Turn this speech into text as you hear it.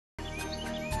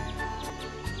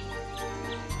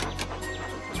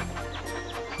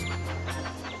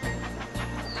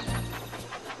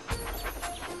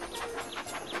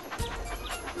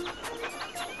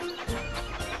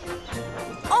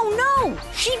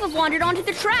have wandered onto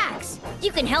the tracks.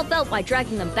 You can help out by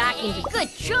dragging them back into... Good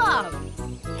job!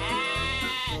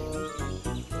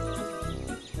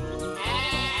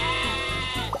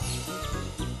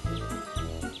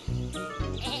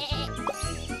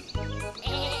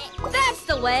 That's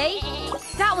the way!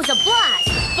 That was a blast!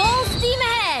 Full steam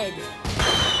ahead!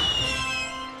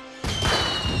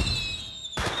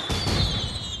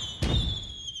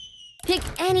 Pick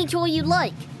any toy you'd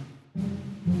like.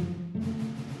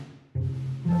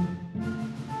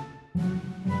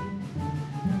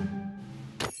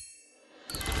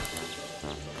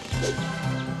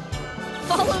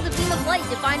 Follow the beam of light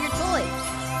to find your toy.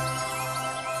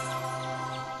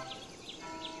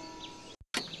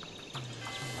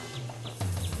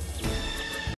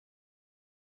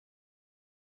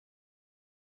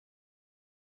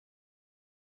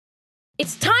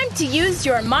 It's time to use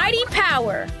your mighty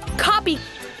power. Copy.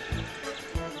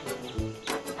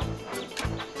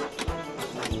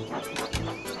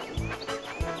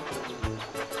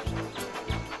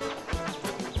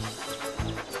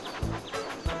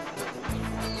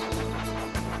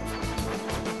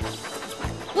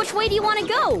 Which way do you want to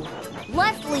go?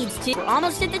 Left leads to... We're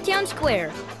almost at the town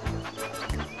square.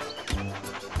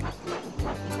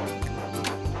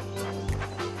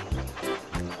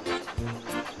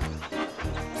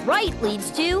 Right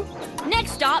leads to...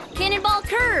 Next stop, Cannonball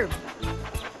Curve.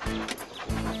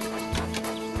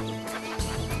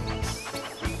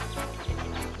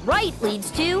 Right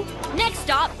leads to... Next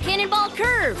stop, Cannonball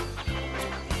Curve.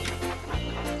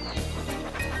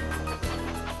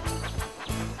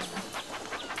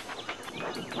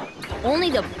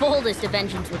 Only the boldest of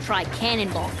engines will try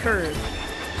Cannonball Curve.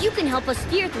 You can help us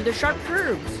steer through the sharp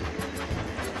curves.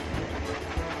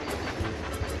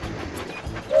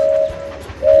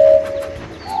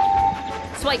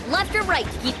 Swipe left or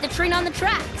right to keep the train on the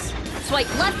tracks. Swipe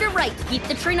left or right to keep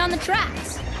the train on the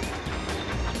tracks.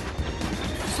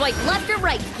 Swipe left or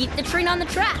right to keep the train on the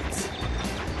tracks.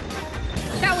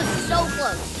 That was so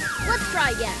close. Let's try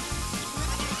again.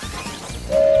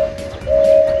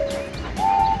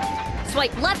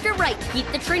 Swipe left or right to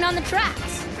keep the train on the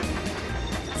tracks.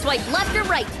 Swipe left or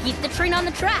right to keep the train on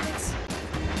the tracks.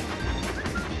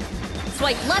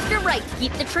 Swipe left or right to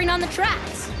keep the train on the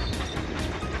tracks.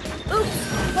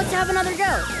 Oops, let's have another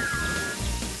go.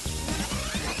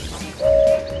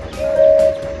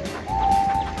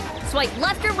 Swipe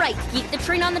left or right to keep the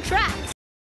train on the tracks.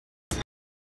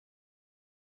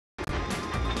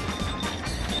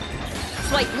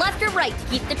 Swipe left or right to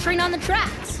keep the train on the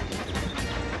tracks.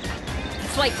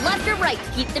 Swipe left or right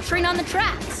to keep the train on the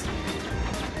tracks.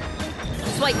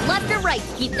 Swipe left or right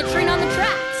to keep the train on the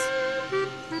tracks.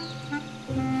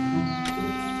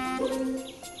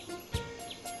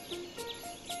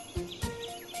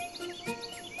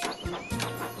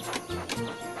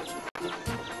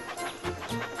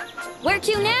 Where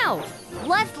to now?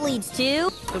 Left leads to...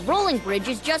 The rolling bridge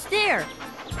is just there.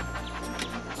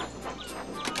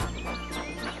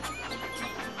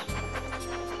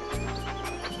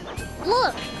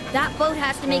 Look! That boat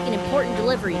has to make an important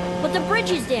delivery, but the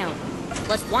bridge is down.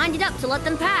 Let's wind it up to let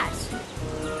them pass.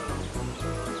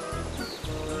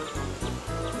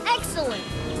 Excellent!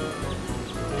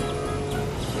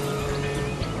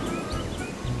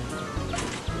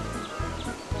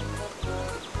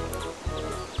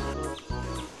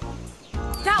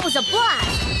 That was a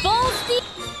blast! Full steam!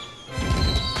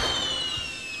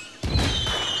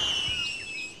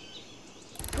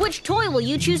 Which toy will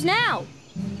you choose now?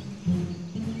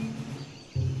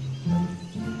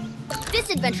 This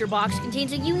adventure box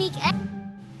contains a unique...